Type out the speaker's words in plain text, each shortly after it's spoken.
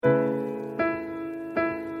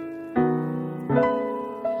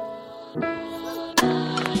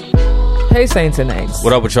Hey, Saints and Aints.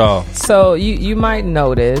 What up with y'all? So you might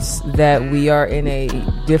notice that we are in a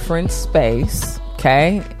different space.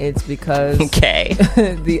 Okay, it's because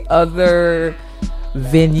the other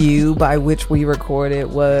venue by which we recorded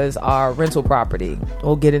was our rental property.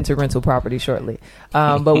 We'll get into rental property shortly,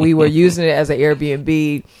 but we were using it as an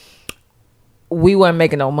Airbnb. We weren't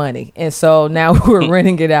making no money, and so now we're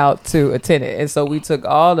renting it out to a tenant. And so we took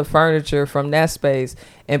all the furniture from that space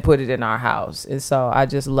and put it in our house. And so I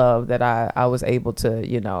just love that I was able to,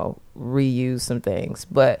 reuse some things.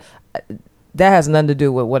 But that has nothing to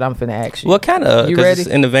do with what I'm finna ask you. What kind of? You ready? It's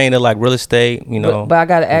in the vein of like real estate, But I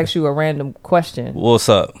got to ask you a random question. What's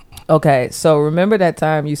up? Okay, so remember that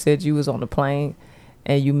time you said you was on the plane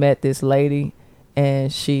and you met this lady?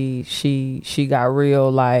 And she got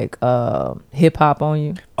real like hip hop on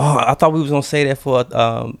you. Oh, I thought we was gonna say that for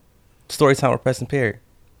story time with Preston Perry.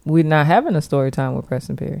 We're not having a story time with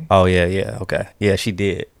Preston Perry. Oh yeah, okay, yeah, she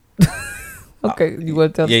did. Okay, you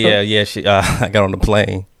want to tell? the story? Yeah. She, I got on the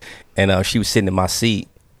plane, and she was sitting in my seat,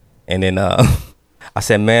 and then I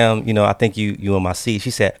said, "Ma'am, I think you in my seat."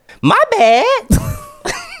 She said, "My bad."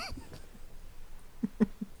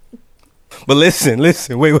 But listen,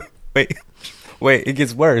 wait, it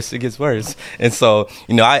gets worse. And so,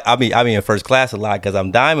 I be in first class a lot because I'm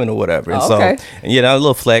diamond or whatever. And okay. So, a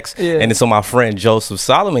little flex. Yeah. And then so my friend Joseph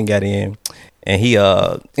Solomon got in, and he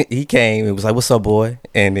came and was like, "What's up, boy?"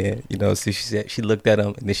 And then, so she looked at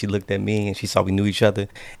him, and then she looked at me, and she saw we knew each other.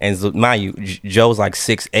 And so, mind you, Joe's like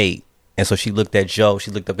 6'8". And so she looked at Joe. She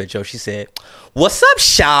looked up at Joe. She said, "What's up,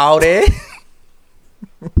 shawty?"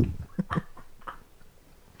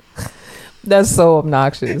 That's so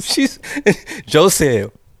obnoxious. Joe said,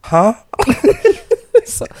 "Huh?"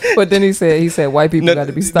 But then he said, "White people got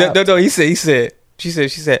to be stopped." No. He said, she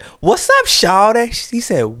said, "What's up, shawty?" He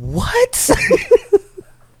said, "What?"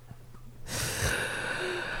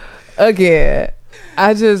 Again,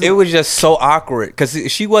 it was just so awkward because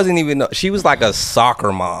she wasn't even. She was like a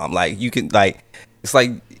soccer mom. Like you can it's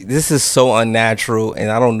like this is so unnatural, and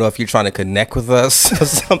I don't know if you're trying to connect with us or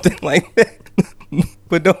something like that.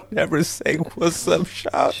 But don't ever say "What's up,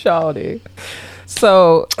 shawty?"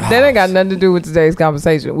 So that ain't got nothing to do with today's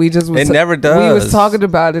conversation. It never does. We was talking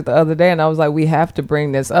about it the other day, and I was like, we have to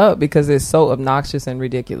bring this up because it's so obnoxious and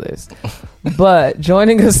ridiculous. But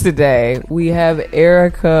joining us today, we have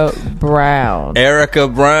Erica Brown. Erica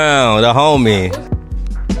Brown, the homie.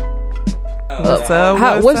 What's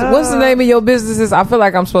up? What's the name of your businesses? I feel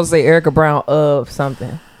like I'm supposed to say Erica Brown of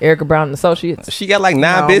something. Erica Brown and Associates. She got like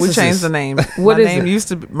 9 businesses. We changed the name.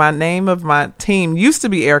 My name of my team used to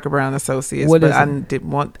be Erica Brown Associates, but I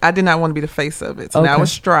did not want to be the face of it. So now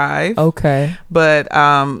it's Strive. Okay. But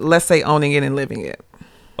let's say owning it and living it.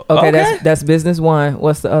 Okay. That's business one.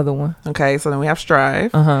 What's the other one? Okay, so then we have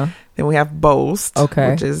Strive. Uh-huh. Then we have Boast,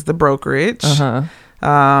 which is the brokerage. Uh-huh.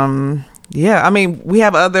 Yeah, I mean, we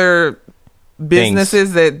have other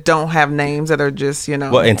businesses that don't have names that are just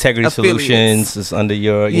Integrity affiliates. Solutions is under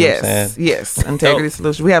your yes Integrity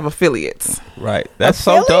Solutions. We have affiliates, right? That's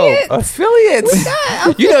so dope. Affiliates.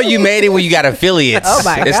 You made it when you got affiliates. Oh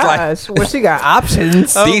my gosh. Well, she got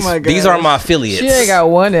options. These are my affiliates. She ain't got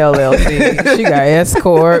one LLC. She got S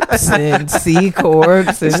corps and C corps.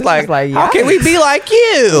 It's like how can we be like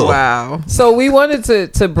you? Wow. So we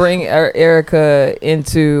wanted to bring Erica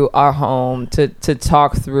into our home to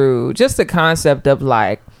talk through just the concept of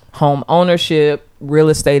like home ownership, real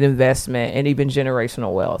estate investment, and even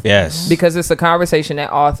generational wealth. Yes. Because it's a conversation that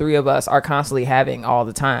all three of us are constantly having all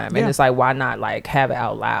the time. And it's like, why not like have it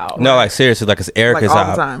out loud? No, like seriously, like, 'cause Erica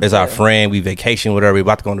is our friend. We vacation with her. We're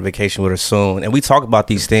about to go on a vacation with her soon. And we talk about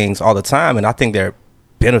these things all the time. And I think they're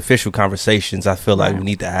beneficial conversations I feel like we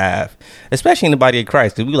need to have, especially in the body of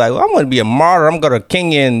Christ. Because we like, well, I'm going to be a martyr. I'm going to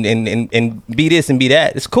king and be this and be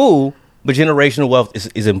that. It's cool. But generational wealth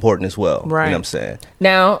is important as well. Right. You know what I'm saying?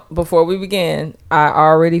 Now, before we begin, I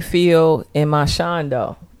already feel in my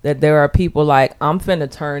shondo that there are people like, I'm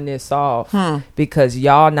finna turn this off because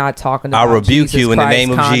y'all not talking about I rebuke Jesus you in Christ the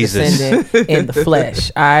name of Jesus. in the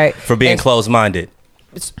flesh. All right? For being closed-minded.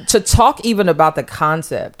 To talk even about the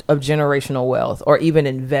concept of generational wealth or even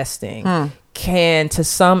investing can, to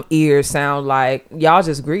some ears, sound like y'all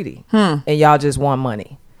just greedy and y'all just want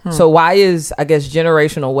money. So why is, I guess,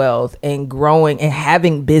 generational wealth and growing and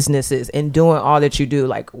having businesses and doing all that you do,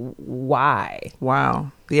 like, why?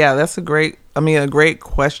 Wow. Yeah, that's a great a great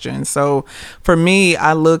question. So for me,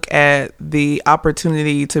 I look at the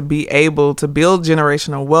opportunity to be able to build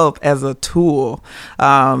generational wealth as a tool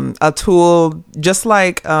just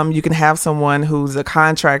like you can have someone who's a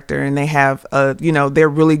contractor and they have they're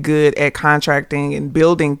really good at contracting and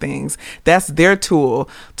building things. That's their tool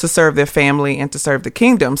to serve their family and to serve the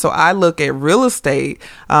kingdom. So I look at real estate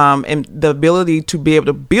and the ability to be able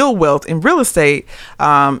to build wealth in real estate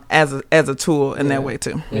as a tool in that way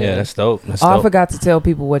too. Yeah, that's dope. I forgot to tell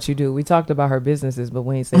people what you do. We talked about her businesses, but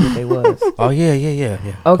we ain't said what they was. Oh yeah.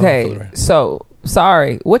 Okay, so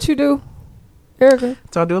sorry. What you do, Erica?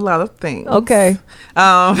 So I do a lot of things. Okay,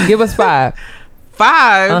 give us 5.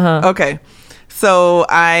 5. Okay, so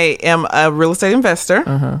I am a real estate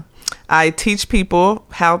investor. I teach people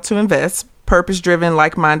how to invest. Purpose-driven,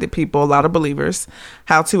 like-minded people, a lot of believers,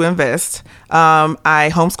 how to invest. I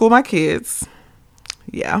homeschool my kids.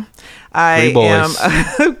 Yeah. I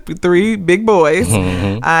am 3 big boys.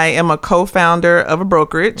 I am a co-founder of a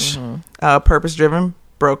brokerage, purpose-driven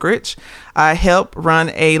brokerage. I help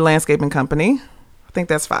run a landscaping company. I think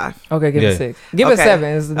that's 5. Okay, give us 6. Give us 7.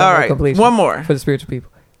 It's the all right, completion. one more for the spiritual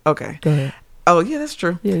people. Okay, go ahead. Oh yeah, that's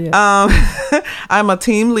true. Yeah. I'm a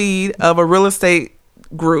team lead of a real estate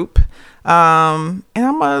group. And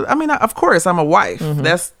of course, I'm a wife.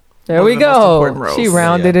 That's there we go. She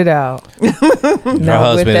rounded it out. Her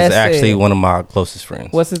husband is actually one of my closest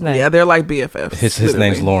friends. What's his name? Yeah, they're like BFFs. His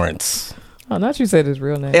name's Lawrence. Oh, not you said his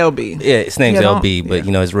real name. LB. Yeah, his name's LB, but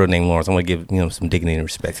his real name Lawrence. I want to give some dignity and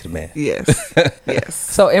respect to the man. Yes. Yes.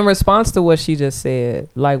 So in response to what she just said,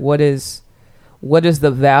 like what is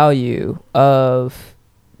the value of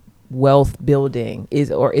wealth building? Is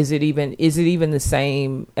it even the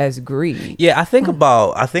same as greed? Yeah, I think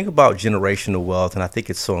about generational wealth, and I think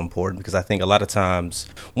it's so important because I think a lot of times,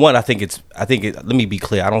 let me be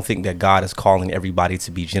clear, I don't think that God is calling everybody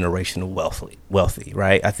to be generational wealthy,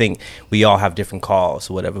 right? I think we all have different calls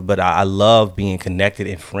or whatever, but I love being connected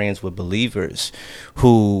and friends with believers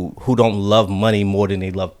who don't love money more than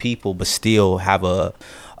they love people, but still have a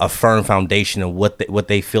firm foundation of what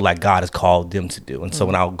they feel like God has called them to do. And so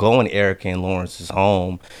when I'll go in Erica and Lawrence's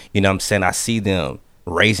home, I see them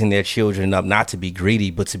raising their children up not to be greedy,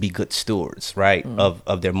 but to be good stewards, right,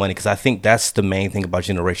 of their money. Because I think that's the main thing about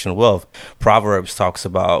generational wealth. Proverbs talks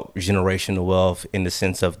about generational wealth in the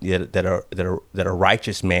sense of that a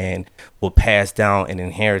righteous man will pass down an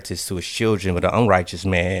inheritance to his children, but an unrighteous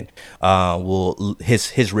man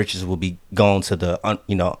his riches will be gone to the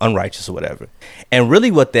unrighteous or whatever. And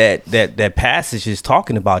really, what that passage is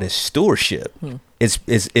talking about is stewardship.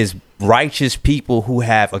 Is righteous people who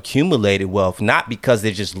have accumulated wealth, not because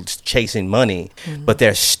they're just chasing money, but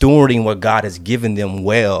they're stewarding what God has given them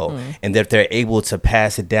well, and that they're able to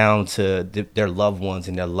pass it down to their loved ones,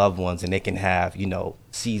 and they can have,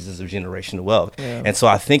 seasons of generational wealth. Yeah. And so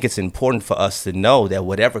I think it's important for us to know that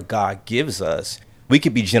whatever God gives us, we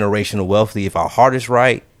could be generational wealthy if our heart is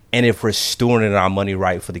right, and if we're stewarding our money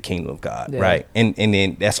right for the kingdom of God, right? And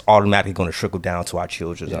then that's automatically going to trickle down to our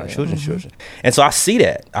children and our children's children. And so I see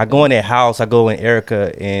that. I go in their house, I go in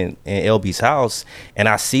Erica and LB's house, and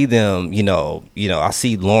I see them, I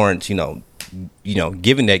see Lawrence,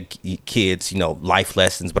 giving their kids, life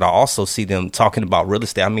lessons, but I also see them talking about real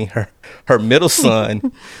estate. I mean, her middle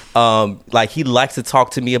son, he likes to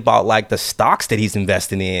talk to me about like the stocks that he's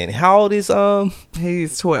investing in. How old is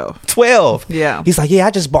He's 12. 12. Yeah. He's like, yeah,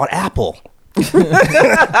 I just bought Apple.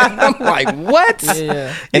 I'm like, what?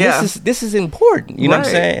 Yeah. And this is important. You know what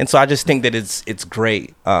I'm saying? And so I just think that it's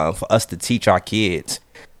great for us to teach our kids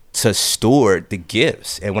to steward the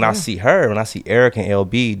gifts. And when I see Eric and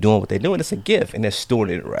LB doing what they're doing, it's a gift, and they're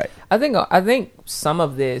stewarding it right. I think some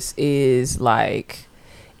of this is like,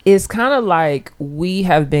 it's kind of like we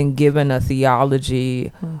have been given a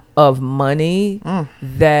theology of money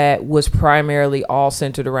that was primarily all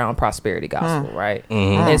centered around prosperity gospel, right?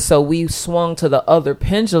 And so we swung to the other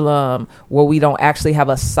pendulum where we don't actually have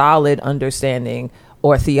a solid understanding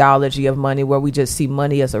or theology of money, where we just see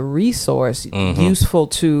money as a resource useful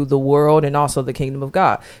to the world and also the kingdom of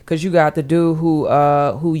God. Because you got the dude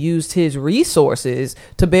who used his resources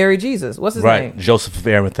to bury Jesus. What's his name? Joseph of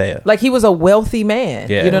Arimathea. Like, he was a wealthy man.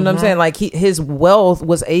 Yeah. You know what I'm saying? Like, his wealth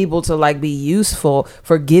was able to like be useful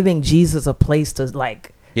for giving Jesus a place to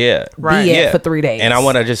like be at for 3 days. And I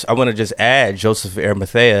want to just add Joseph of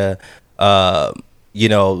Arimathea.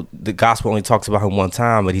 The gospel only talks about him one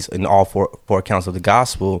time, but he's in all four accounts of the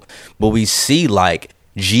gospel. But we see like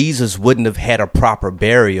Jesus wouldn't have had a proper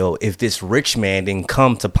burial if this rich man didn't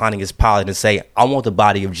come to Pontius Pilate and say, I want the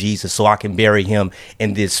body of Jesus so I can bury him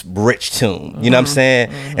in this rich tomb. You know what I'm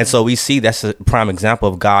saying? And so we see that's a prime example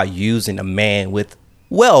of God using a man with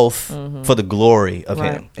wealth for the glory of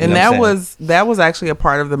him. And that was actually a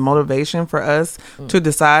part of the motivation for us to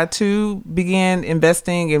decide to begin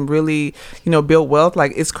investing and really, build wealth.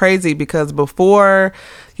 Like, it's crazy because before,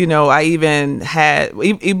 I even had,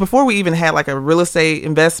 before we even had like a real estate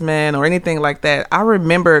investment or anything like that, I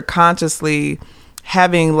remember consciously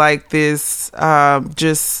having like this,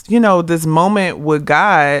 this moment with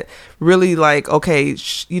God, really like, okay,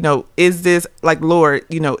 is this like, Lord,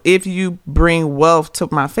 if you bring wealth to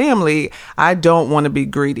my family, I don't want to be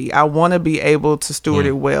greedy. I want to be able to steward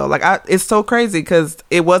it well. Like, it's so crazy because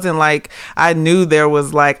it wasn't like I knew there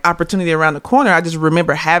was like opportunity around the corner. I just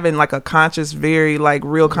remember having like a conscious, very like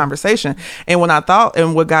real conversation. And when I thought,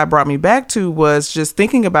 and what God brought me back to was just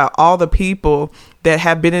thinking about all the people that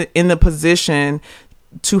have been in the position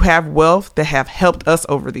to have wealth that have helped us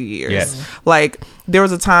over the years. Yes. Like, there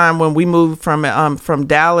was a time when we moved from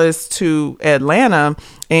Dallas to Atlanta,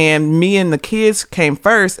 and me and the kids came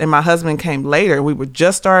first and my husband came later. We were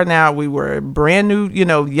just starting out. We were a brand new,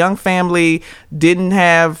 young family, didn't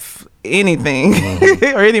have anything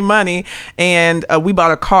or any money, and we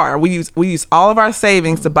bought a car. We used all of our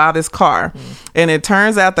savings to buy this car, and it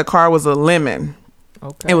turns out the car was a lemon.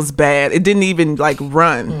 Okay. It was bad. It didn't even like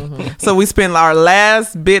run. So we spent our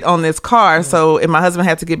last bit on this car. So, and my husband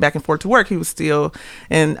had to get back and forth to work. He was still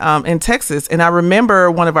in Texas. And I remember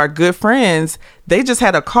one of our good friends, they just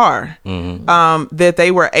had a car that they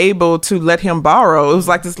were able to let him borrow. It was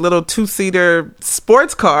like this little 2-seater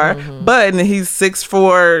sports car, but and he's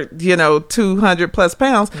 6'4", 200 plus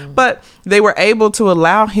pounds. But they were able to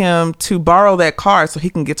allow him to borrow that car so he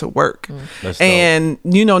can get to work. And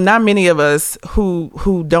not many of us who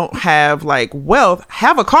don't have like wealth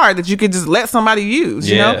have a car that you could just let somebody use,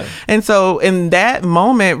 you know? And so in that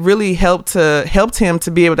moment really helped him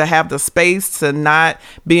to be able to have the space to not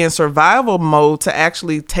be in survival mode, to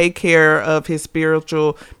actually take care of his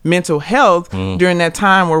spiritual mental health during that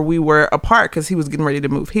time where we were apart, because he was getting ready to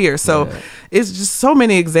move here. So it's just so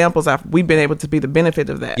many examples we've been able to be the benefit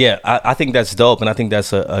of that. Yeah, I think that's dope. And I think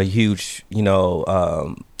that's a huge,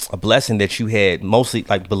 a blessing that you had, mostly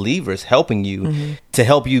like believers helping you to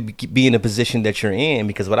help you be in a position that you're in.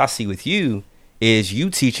 Because what I see with you is you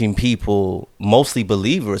teaching people, mostly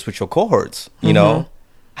believers with your cohorts, you know,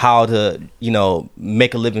 how to,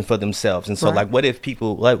 make a living for themselves. And so like, what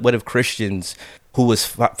if Christians who was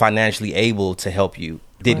financially able to help you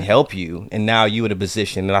didn't help you, and now you in a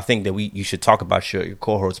position? And I think that you should talk about your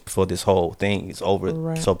cohorts before this whole thing is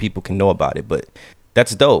over, so people can know about it. But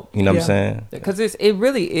that's dope. You know what I'm saying? Because it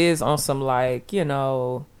really is on some like, you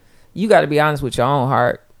got to be honest with your own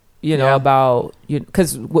heart, about you,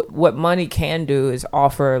 because what money can do is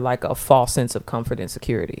offer like a false sense of comfort and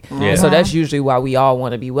security. So that's usually why we all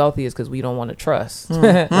want to be wealthy, is because we don't want to trust.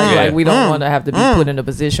 Like we don't want to have to be put in a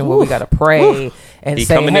position where we got to pray and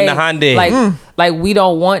say, coming hey, in the Hyundai. like we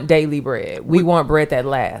don't want daily bread. We want bread that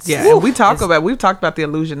lasts. Yeah, and we've talked about the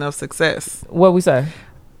illusion of success. What we say?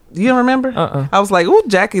 You don't remember? I was like, "Ooh,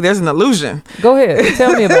 Jackie, there's an illusion." Go ahead,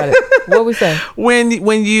 tell me about it. What we say? When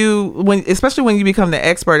especially when you become the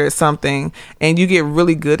expert at something and you get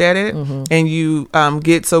really good at it, and you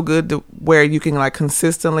get so good to where you can like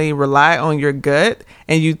consistently rely on your gut,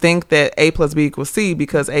 and you think that A plus B equals C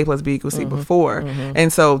because A plus B equals C before,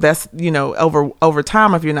 and so that's over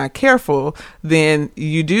time, if you're not careful, then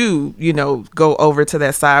you do go over to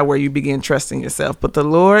that side where you begin trusting yourself. But the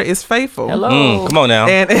Lord is faithful. Hello, come on now.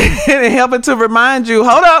 And helping to remind you,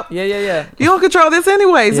 hold up. Yeah. You don't control this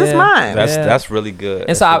anyways. It's mine. That's really good.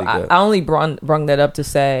 And so I only brung that up to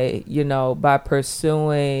say, by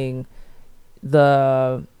pursuing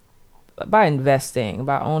by investing,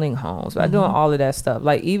 by owning homes, by doing all of that stuff,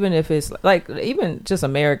 like even if it's like even just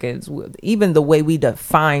Americans, even the way we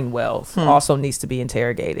define wealth also needs to be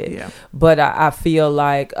interrogated. But I feel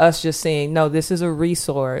like us just saying, no, this is a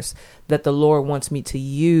resource that the Lord wants me to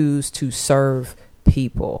use to serve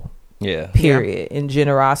people, period. And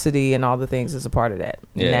generosity and all the things is a part of that.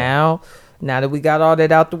 Now that we got all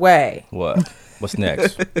that out the way, what's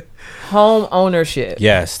next? Home ownership.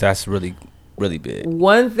 Yes, that's really big.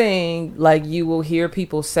 One thing like you will hear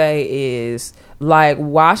people say is like,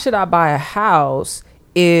 why should I buy a house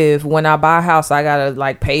if when I buy a house I gotta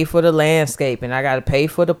like pay for the landscape and I gotta pay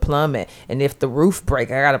for the plumbing, and if the roof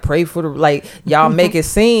break I gotta pay for the, like, y'all make it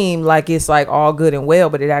seem like it's like all good and well,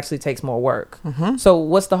 but it actually takes more work. So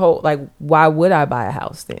what's the whole, like, why would I buy a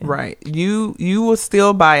house then? Right. You will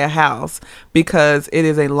still buy a house because it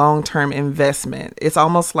is a long-term investment. It's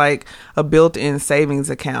almost like a built-in savings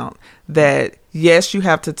account that, yes, you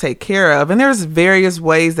have to take care of, and there's various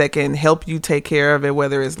ways that can help you take care of it,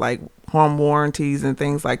 whether it's like home warranties and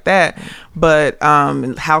things like that. But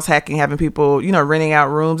house hacking, having people, renting out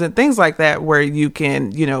rooms and things like that, where you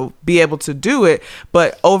can, be able to do it.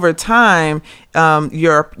 But over time,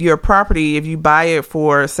 your property, if you buy it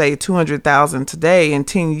for say $200,000 today, in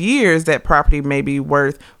 10 years, that property may be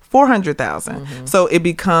worth $400,000. So it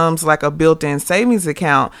becomes like a built-in savings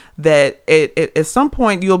account that at some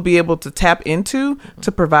point you'll be able to tap into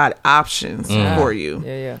to provide options for you.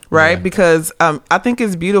 Right? Yeah. Because I think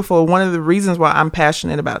it's beautiful. One of the reasons why I'm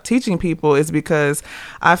passionate about teaching people is because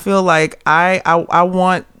I feel like I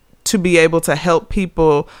want to be able to help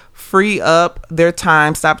people free up their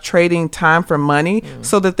time, stop trading time for money,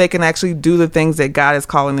 so that they can actually do the things that God is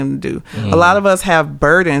calling them to do. A lot of us have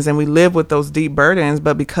burdens and we live with those deep burdens,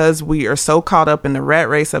 but because we are so caught up in the rat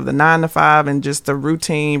race of the 9 to 5 and just the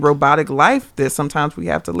routine robotic life that sometimes we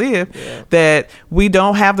have to live, that we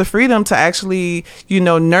don't have the freedom to actually,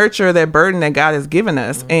 nurture that burden that God has given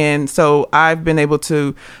us. And so I've been able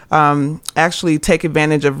to actually take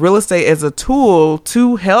advantage of real estate as a tool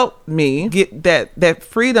to help me get that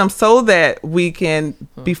freedom, so that we can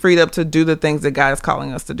be freed up to do the things that God is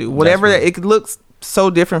calling us to do. Whatever it looks so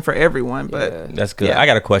different for everyone, but that's good. I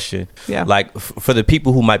got a question. Like for the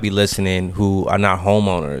people who might be listening who are not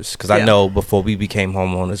homeowners, because I know before we became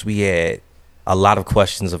homeowners, we had a lot of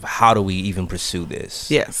questions of how do we even pursue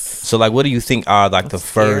this. Yes. So like, what do you think are like the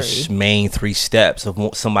first main 3 steps of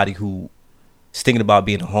somebody who is thinking about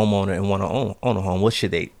being a homeowner and want to own a home? What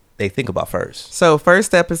should they think about first? So first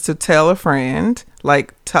step is to tell a friend,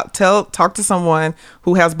 like talk to someone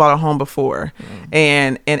who has bought a home before,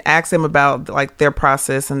 and ask them about like their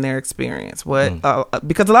process and their experience.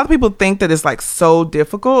 Because a lot of people think that it's like so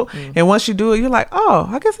difficult, and once you do it, you're like, oh,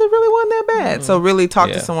 I guess it really wasn't that bad. So really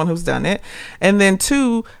talk to someone who's done it. And then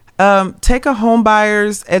 2, take a home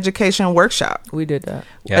buyer's education workshop. We did that.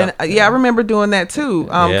 And I remember doing that too.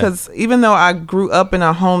 Because even though I grew up in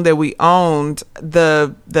a home that we owned,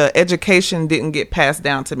 the education didn't get passed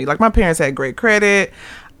down to me. Like my parents had great credit.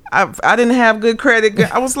 I didn't have good credit.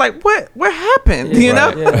 I was like, what happened?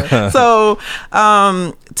 So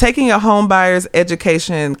taking a home buyer's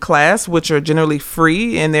education class, which are generally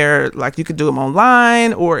free, and they're like, you can do them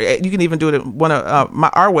online, or you can even do it at one of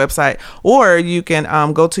our website, or you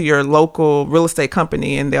can go to your local real estate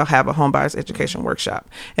company and they'll have a home buyer's education workshop.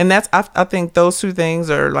 And that's I think those 2 things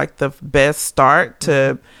are like the best start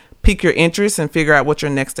to pique your interest and figure out what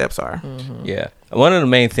your next steps are. Yeah. One of the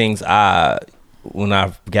main things when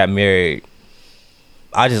I got married,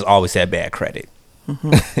 I just always had bad credit.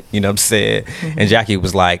 You know what I'm saying? And Jackie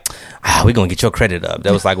was like, we're going to get your credit up.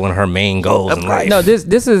 That was like one of her main goals in life. No,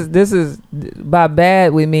 this is by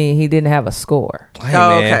bad we mean he didn't have a score. Hey,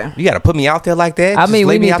 man, okay. You got to put me out there like that? I mean,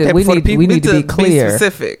 we need to be clear. Be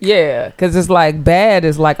specific. Yeah, because it's like bad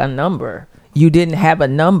is like a number. You didn't have a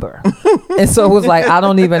number. And so it was like, I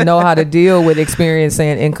don't even know how to deal with experience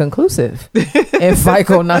saying inconclusive and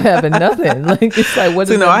FICO not having nothing. Like, it's like, what?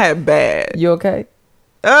 So I had bad. You okay?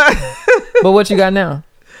 But what you got now?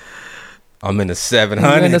 I'm in the 700s.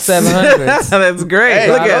 You're in the 700s. That's great.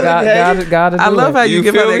 Hey, look at God, I love how you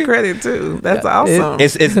give her that credit too. That's awesome.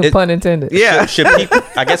 It's pun intended. Yeah. Should people,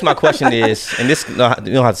 I guess my question is, and this, you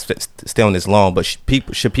don't have to stay on this long, but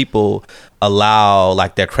should people allow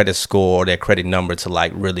like their credit score, their credit number to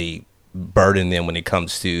like really burden them when it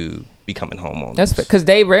comes to becoming homeowners? That's because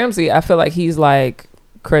Dave Ramsey, I feel like he's like,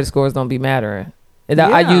 credit scores don't be mattering.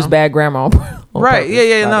 I use bad grammar on right. Purpose.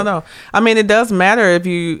 Yeah. No. I mean, it does matter if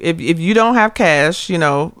you don't have cash, you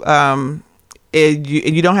don't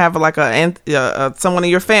have like someone in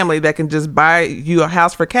your family that can just buy you a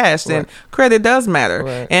house for cash, then credit does matter.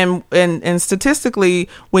 Right. And statistically,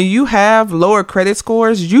 when you have lower credit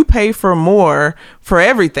scores, you pay for more for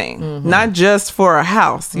everything, not just for a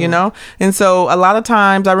house, you know? And so a lot of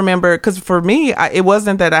times I remember, because for me, it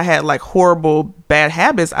wasn't that I had like horrible bad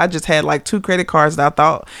habits. I just had like 2 credit cards that I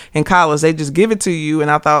thought in college, they just give it to you,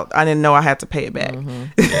 and I thought I didn't know I had to pay it back.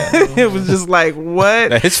 It was just like,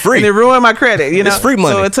 what? It's free. And it ruined my credit, you know? It's free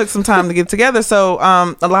money. So it took some time to get together. So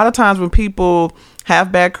a lot of times when people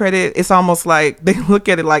have bad credit, it's almost like they look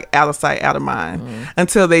at it like out of sight, out of mind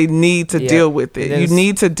until they need to deal with it. You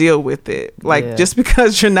need to deal with it. Like just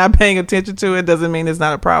because you're not paying attention to it doesn't mean it's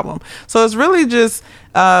not a problem. So it's really just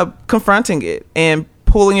confronting it and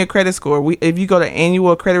pulling your credit score. If you go to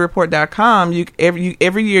annualcreditreport.com,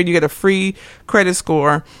 every year you get a free credit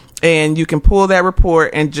score, and you can pull that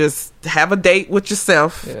report and just have a date with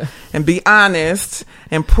yourself and be honest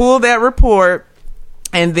and pull that report.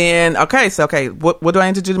 And then, what do I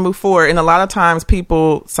need to do to move forward? And a lot of times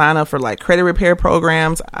people sign up for like credit repair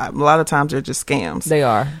programs. A lot of times they're just scams. They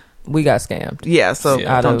are. We got scammed. Yeah, so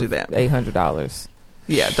don't do that. $800.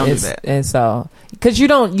 Yeah, don't do that. And so, because you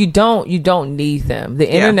don't need them.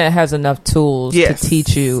 The internet has enough tools to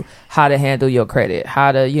teach you how to handle your credit,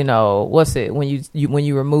 how to, when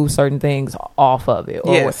you remove certain things off of it,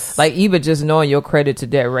 or like even just knowing your credit to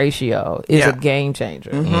debt ratio is a game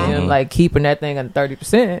changer. Like keeping that thing under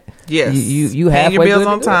 30%. Yes, you paying have your bills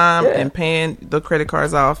on time and paying the credit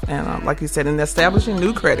cards off, and like you said, and establishing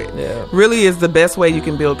new credit really is the best way you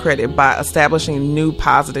can build credit, by establishing new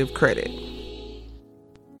positive credit.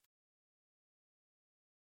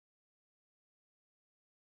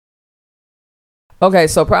 Okay,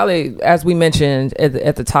 so probably, as we mentioned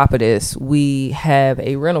at the top of this, we have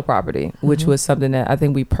a rental property, which was something that I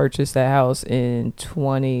think we purchased that house in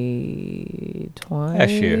 2020.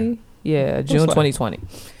 Last year. Yeah, June 2020.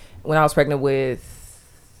 When I was pregnant with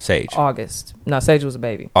Sage. August. No, Sage was a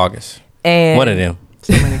baby. August. And one of them.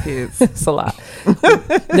 So many kids. It's a lot.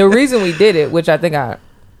 The reason we did it, which I think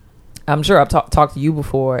I'm sure I've talked to you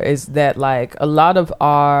before, is that like a lot of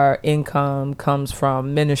our income comes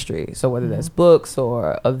from ministry. So whether that's books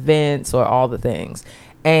or events or all the things.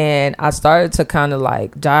 And I started to kind of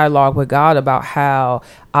like dialogue with God about how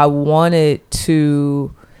I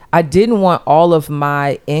didn't want all of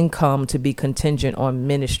my income to be contingent on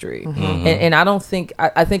ministry. And I don't think,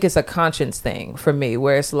 I think it's a conscience thing for me,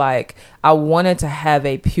 where it's like, I wanted to have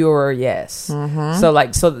a purer yes. So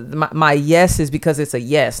my yes is because it's a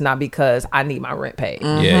yes, not because I need my rent paid.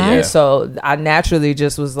 And so I naturally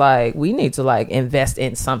just was like, we need to like invest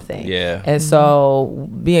in something. And so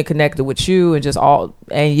being connected with you and just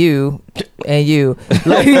you,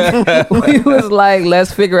 like, we was like,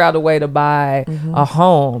 let's figure out a way to buy a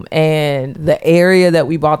home. And the area that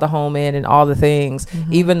we bought the home in and all the things,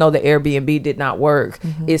 even though the Airbnb did not work,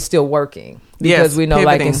 it's still working. Because we know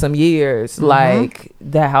pivoting. Like in some years, like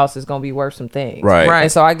that house is going to be worth some things. Right.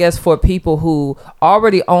 And so I guess for people who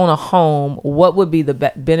already own a home, what would be the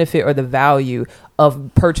benefit or the value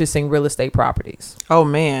of purchasing real estate properties? Oh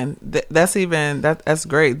man, that's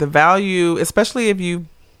great. The value, especially if you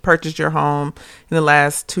purchased your home in the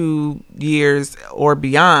last 2 years or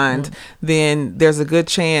beyond, then there's a good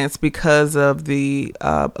chance, because of the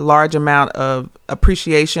large amount of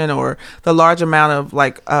appreciation or the large amount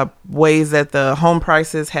of ways that the home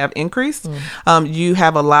prices have increased, you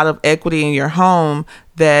have a lot of equity in your home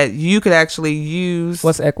that you could actually use.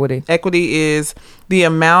 What's equity? Equity is the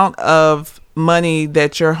amount of money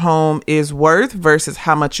that your home is worth versus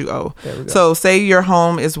how much you owe. So say your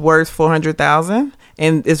home is worth $400,000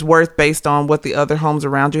 and it's worth based on what the other homes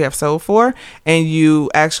around you have sold for, and you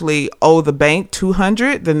actually owe the bank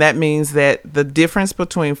 $200, then that means that the difference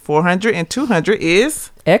between $400 and $200 is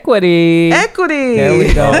equity. There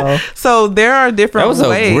we go. So there are different ways. That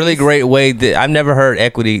was a really great way that I've never heard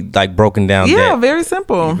equity like broken down. Yeah, very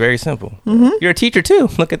simple. Very simple. You're a teacher too.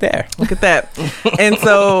 Look at that. And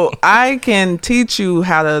so I can teach you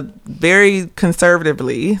how to very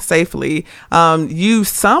conservatively, safely use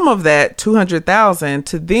some of that $200,000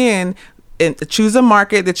 to then choose a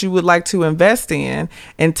market that you would like to invest in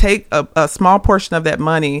and take a small portion of that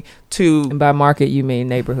money to... And by market, you mean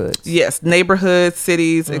neighborhoods. Yes, neighborhoods,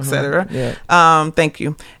 cities, etc. Thank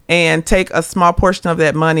you. And take a small portion of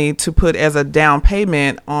that money to put as a down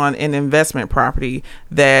payment on an investment property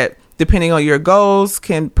that, depending on your goals,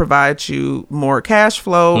 can provide you more cash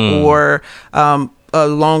flow or a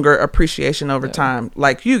longer appreciation over time,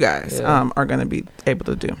 like you guys are going to be able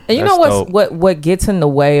to do. And you know what gets in the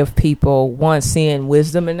way of people seeing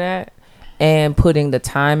wisdom in that and putting the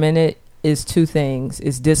time in it is two things: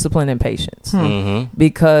 is discipline and patience.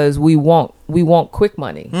 Because we want quick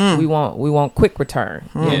money. We want quick return.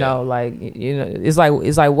 It's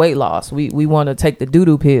like weight loss. We want to take the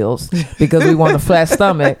doo-doo pills because we want a flat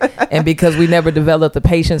stomach, and because we never developed the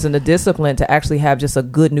patience and the discipline to actually have just a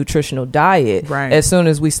good nutritional diet. Right. As soon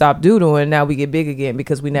as we stop doo-dooing, now we get big again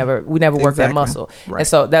because we never work that muscle. Right. And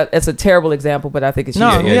so that's a terrible example, but I think it's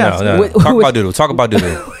no. Talk about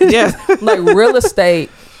doodoo. Yes. Like real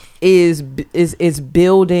estate is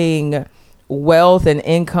building wealth and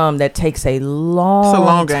income that takes a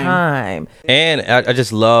long time. And I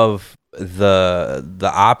just love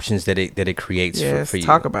the options that it creates for you.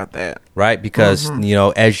 Talk about that. Right? Because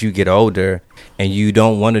as you get older and you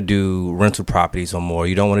don't want to do rental properties no more,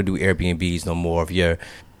 you don't want to do Airbnbs no more. If your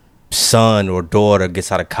son or daughter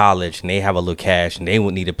gets out of college and they have a little cash and they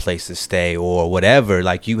would need a place to stay or whatever,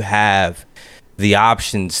 like you have the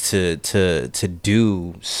options to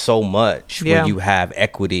do so much when you have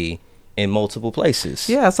equity in multiple places.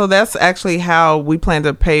 Yeah, so that's actually how we plan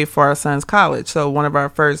to pay for our son's college. So one of our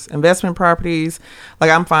first investment properties, like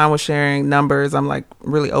I'm fine with sharing numbers, I'm like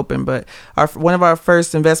really open, but one of our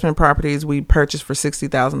first investment properties we purchased for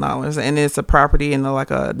 $60,000, and it's a property in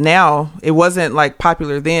now it wasn't like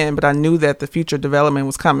popular then, but I knew that the future development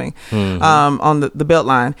was coming on the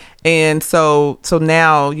Beltline, and so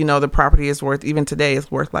now the property is worth, even today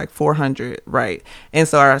it's worth like $400, right? And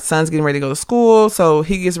so our son's getting ready to go to school, so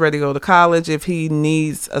he gets ready to go to college. If he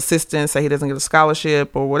needs assistance, say he doesn't get a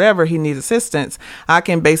scholarship or whatever, he needs assistance, I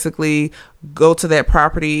can basically go to that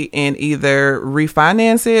property and either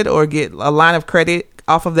refinance it or get a line of credit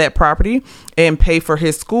off of that property and pay for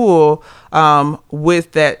his school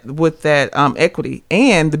with that equity.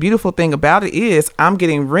 And the beautiful thing about it is I'm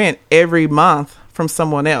getting rent every month from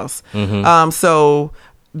someone else. So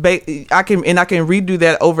I can redo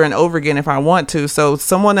that over and over again if I want to. So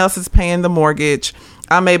someone else is paying the mortgage.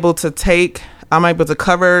 I'm able to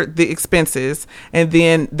cover the expenses, and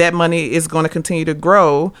then that money is going to continue to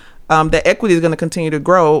grow. The equity is going to continue to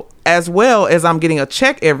grow, as well as I'm getting a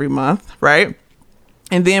check every month, right?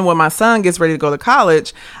 And then when my son gets ready to go to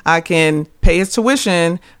college, I can pay his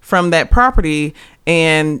tuition from that property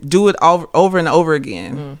and do it over and over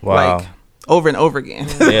again. Wow. Like over and over again.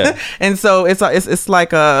 Yeah. And so it's like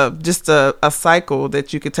just a cycle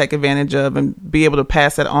that you could take advantage of and be able to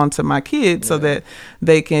pass that on to my kids so that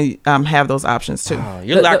they can have those options too. Wow,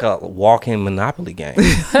 you're like a walking Monopoly game.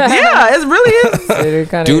 Yeah, it really is.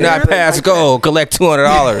 Do not pass go, collect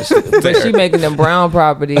 $200. But she making them brown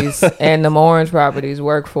properties and them orange properties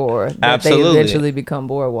work for her, that Absolutely. they eventually become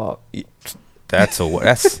boardwalk. That's a word.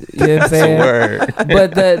 That's, You know what I'm that's a saying? word.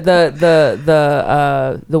 But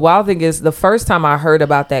the wild thing is, the first time I heard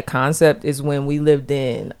about that concept is when we lived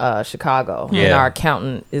in Chicago. Yeah. And our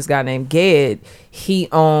accountant, this guy named Ged, he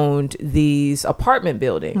owned these apartment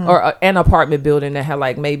building or an apartment building that had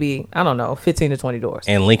like maybe, I don't know, 15 to 20 doors.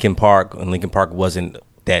 And Lincoln Park wasn't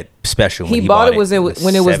that special. He when bought it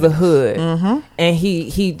when it was the hood, Mm-hmm. and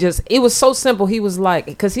he just, it was so simple. He was like,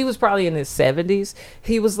 because he was probably in his 70s,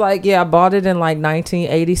 he was like, yeah, I bought it in like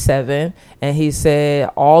 1987, and he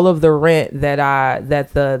said all of the rent that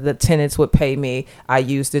the tenants would pay me, I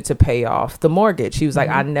used it to pay off the mortgage. He was like,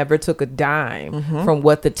 I never took a dime from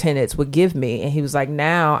what the tenants would give me, and he was like,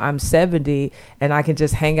 now I'm 70 and I can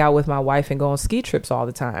just hang out with my wife and go on ski trips all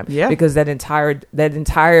the time, because that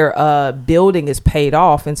entire building is paid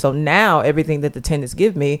off. And so now everything that the tenants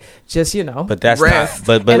give me, just, but that's rest.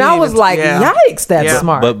 not, but and I was like, yikes, that's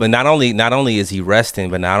smart. But not only is he resting,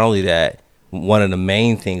 but not only that, one of the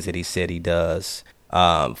main things that he said he does,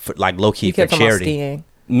 for, like low key for charity. Skiing.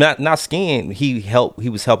 Not skiing. He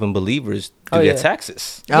was helping believers do their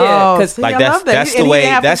taxes. Yeah, because like I love that. that's the way.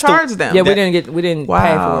 That's charge them. Yeah, we didn't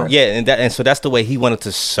pay for it. Yeah, and so that's the way he wanted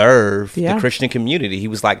to serve the Christian community. He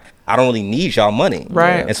was like, I don't really need y'all money,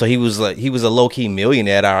 right? And so he was a low key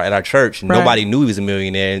millionaire at our church. And nobody knew he was a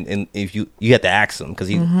millionaire, and if you had to ask him because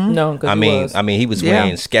he, no, I mean, he was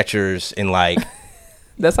wearing Skechers and like.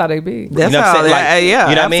 That's how they be. That's how they, you know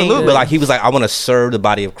what I mean? absolutely. But like he was like, I want to serve the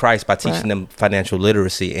body of Christ by teaching them financial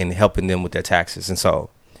literacy and helping them with their taxes. And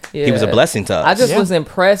so he was a blessing to us. I just was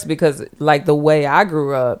impressed because like the way I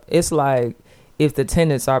grew up, it's like if the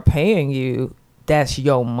tenants are paying you, that's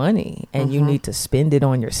your money and you need to spend it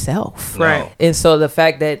on yourself. Right. And so the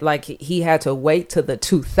fact that like he had to wait to the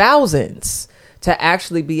 2000s to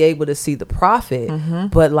actually be able to see the profit,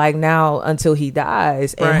 but like now until he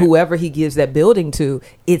dies and whoever he gives that building to,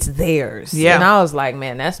 it's theirs. And I was like,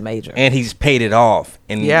 man, that's major. And he's paid it off.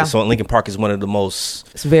 And so Lincoln Park is one of the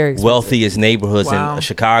most very wealthiest neighborhoods in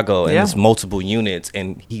Chicago, and it's multiple units,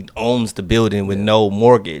 and he owns the building with no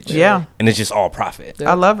mortgage. And it's just all profit.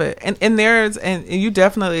 I love it. And you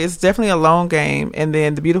definitely, it's definitely a long game. And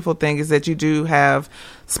then the beautiful thing is that you do have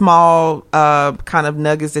small kind of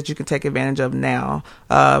nuggets that you can take advantage of now,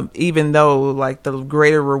 even though like the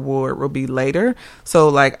greater reward will be later. So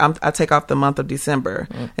like I take off the month of December,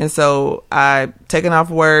 and so I taken off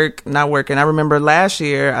work, not working. I remember last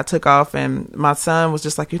year I took off, and my son was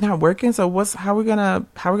just like, "You're not working, so how are we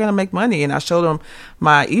gonna make money?" And I showed him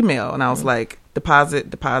my email, and I was like,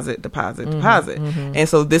 deposit. And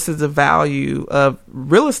so this is the value of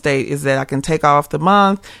real estate, is that I can take off the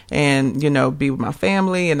month and, be with my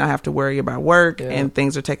family and not have to worry about work and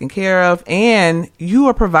things are taken care of. And you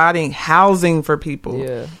are providing housing for people.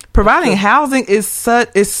 Yeah. Providing housing is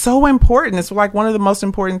so important. It's like one of the most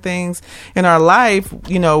important things in our life,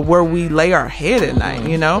 where we lay our head at night,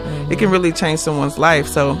 it can really change someone's life.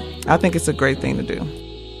 So I think it's a great thing to do.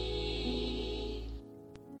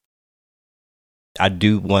 I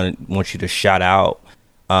do want you to shout out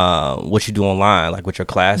what you do online, like what your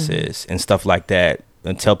class is and stuff like that,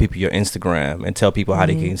 and tell people your Instagram and tell people how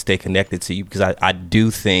they can stay connected to you. Because I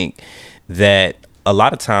do think that a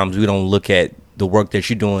lot of times we don't look at the work that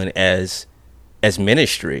you're doing as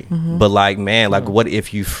ministry, but like, man, like what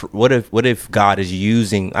if God is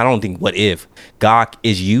using, I don't think what if God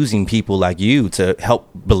is using people like you to help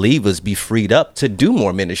believers be freed up to do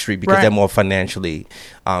more ministry because they're more financially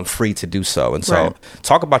free to do so. And so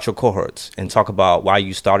talk about your cohorts and talk about why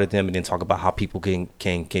you started them, and then talk about how people can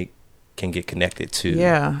get connected to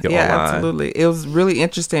your online. Absolutely. It was really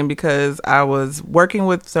interesting because I was working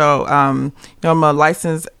with I'm a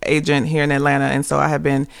licensed agent here in Atlanta, and so I have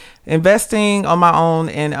been investing on my own,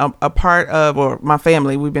 and a part of, or my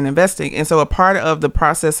family, we've been investing. And so a part of the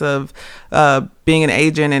process of being an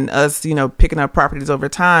agent and us, picking up properties over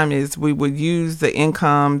time is we would use the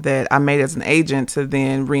income that I made as an agent to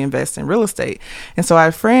then reinvest in real estate. And so I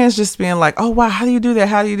had friends just being like, oh, wow, how do you do that?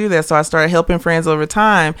 How do you do that? So I started helping friends over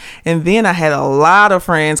time. And then I had a lot of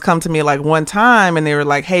friends come to me like one time, and they were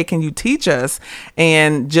like, hey, can you teach us?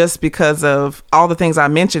 And just because of all the things I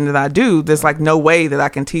mentioned that I do, there's like no way that I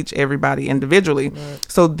can teach everybody individually.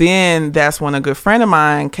 Right. So then that's when a good friend of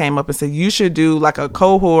mine came up and said, you should do like a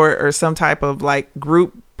cohort or some type of like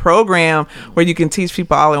group program where you can teach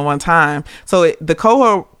people all in one time. So the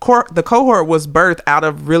cohort was birthed out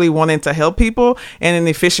of really wanting to help people in an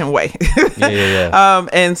efficient way.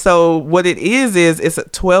 And so what it is it's a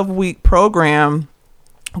 12-week program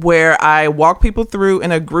where I walk people through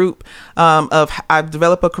in a group I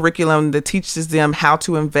develop a curriculum that teaches them how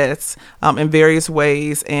to invest in various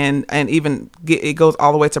ways, and even it goes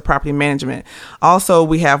all the way to property management. Also,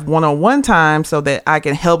 we have one-on-one time so that I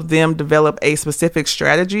can help them develop a specific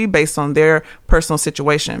strategy based on their personal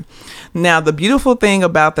situation. Now, the beautiful thing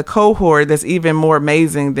about the cohort that's even more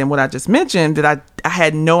amazing than what I just mentioned, that I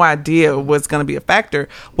had no idea was going to be a factor,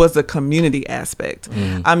 was the community aspect.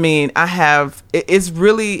 I mean,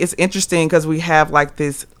 it's interesting because we have like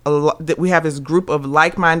this group of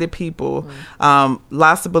like-minded people,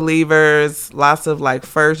 lots of believers, lots of like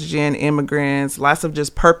first-gen immigrants, lots of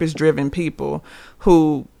just purpose-driven people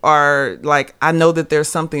who are like, I know that there's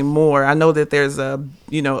something more. I know that there's a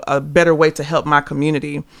better way to help my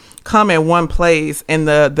community come in one place. And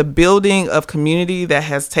the building of community that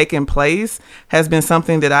has taken place has been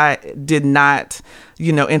something that I did not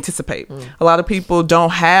anticipate. A lot of people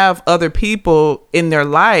don't have other people in their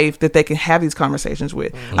life that they can have these conversations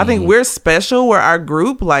with. I think we're special where our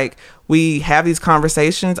group, like, we have these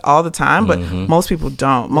conversations all the time, but most people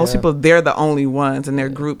don't. Most people, they're the only ones in their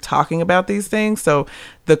group talking about these things. So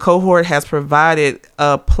the cohort has provided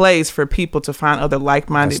a place for people to find other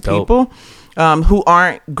like-minded people who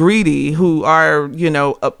aren't greedy, who are,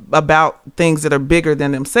 about things that are bigger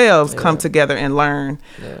than themselves, come together and learn.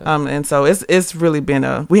 And so it's really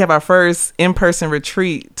been we have our first in-person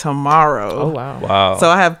retreat tomorrow. Oh, wow. So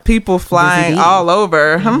I have people flying all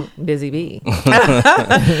over. Busy bee.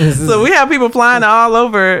 So we have people flying all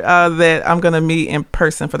over that I'm going to meet in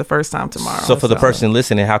person for the first time tomorrow. So for the person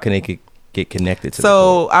listening, how can they get connected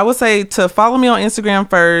to I would say to follow me on Instagram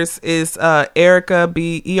first is Erica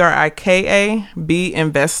B, Erika B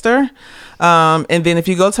Investor. And then if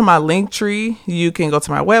you go to my link tree, you can go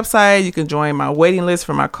to my website. You can join my waiting list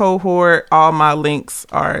for my cohort. All my links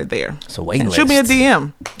are there. So waiting list. Shoot me a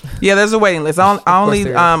DM. Yeah, there's a waiting list. I only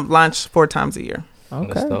launch 4 times a year.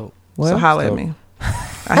 Okay. That's dope. So holla at me.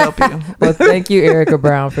 I help you. Well, thank you, Erica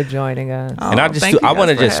Brown, for joining us. And I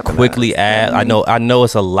want to just quickly add, I know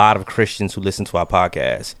it's a lot of Christians who listen to our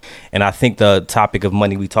podcast, and I think the topic of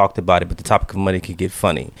money, we talked about it, but the topic of money could get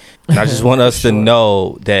funny. And I just want us to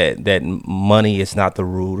know that money is not the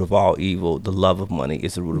root of all evil. The love of money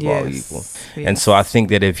is the root of all evil. Yes. And so I think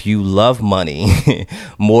that if you love money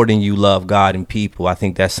more than you love God and people, I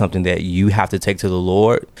think that's something that you have to take to the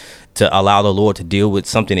Lord, to allow the Lord to deal with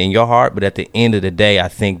something in your heart. But at the end of the day, I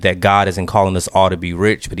think that God isn't calling us all to be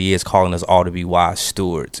rich, but he is calling us all to be wise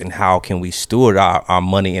stewards. And how can we steward our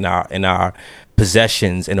money and our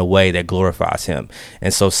possessions in a way that glorifies him?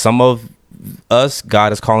 And so some of us,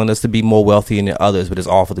 God is calling us to be more wealthy than others, but it's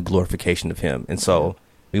all for the glorification of him. And so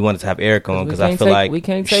we wanted to have Erica on because I feel like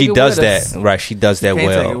she does that. Right. She does that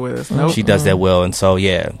well. She does that well. And so,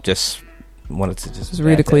 just wanted to just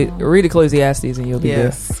read Ecclesiastes and you'll be good.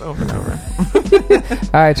 Yes, over and over.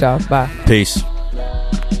 All right, y'all. Bye. Peace.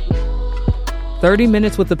 30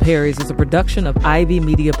 Minutes with the Perrys is a production of Ivy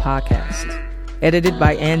Media Podcast. Edited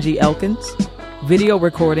by Angie Elkins. Video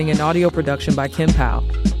recording and audio production by Kim Powell.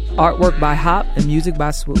 Artwork by Hop and music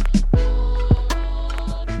by Swoop.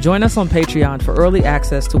 Join us on Patreon for early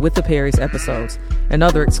access to With the Perrys episodes and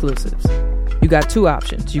other exclusives. You got two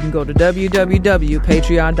options. You can go to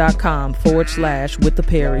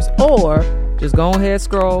www.patreon.com/withtheperrys, or just go ahead,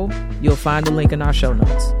 scroll. You'll find the link in our show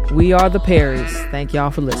notes. We are the Perrys. Thank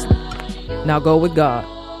y'all for listening. Now go with God.